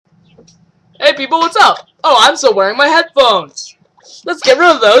Hey people, what's up? Oh, I'm still wearing my headphones. Let's get rid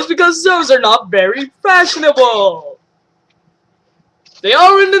of those because those are not very fashionable. They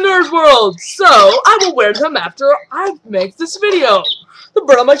are in the nerd world, so I will wear them after I make this video. The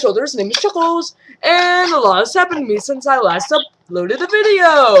bird on my shoulder's name is Chuckles, and a lot has happened to me since I last uploaded a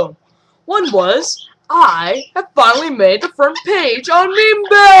video. One was, I have finally made the front page on Meme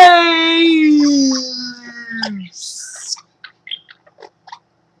Base.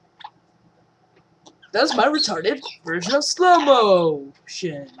 That's my retarded version of slow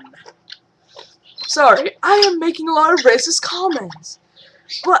motion. Sorry, I am making a lot of racist comments,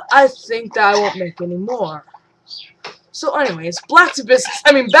 but I think that I won't make any more. So anyways, back to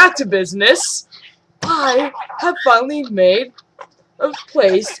business. I have finally made a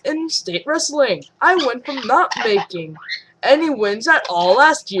place in state wrestling. I went from not making any wins at all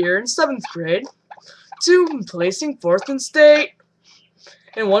last year in 7th grade to placing 4th in state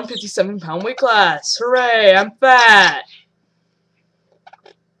in 157-pound weight class. Hooray, I'm fat!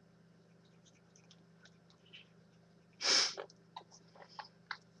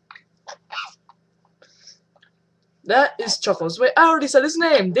 That is Chuckles. Wait, I already said his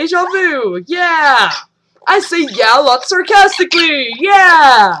name. Deja vu. Yeah! I say yeah a lot sarcastically.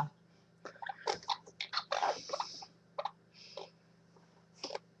 Yeah!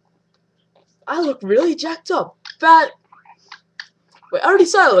 I look really jacked up. Fat. Wait, I already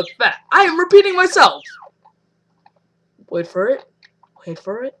said I look fat. I am repeating myself. Wait for it. Wait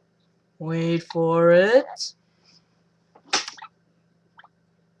for it. Wait for it.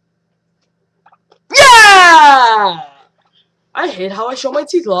 Yeah! I hate how I show my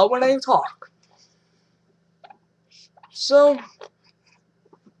teeth a lot when I talk. So,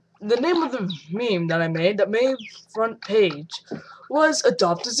 the name of the meme that I made, that made front page, was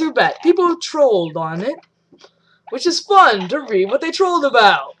Adopt a Zubat. People trolled on it, which is fun to read what they trolled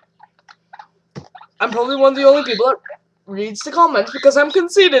about. I'm probably one of the only people that reads the comments because I'm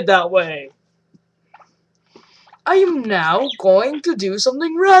conceited that way. I am now going to do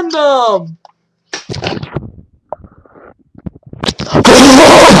something random.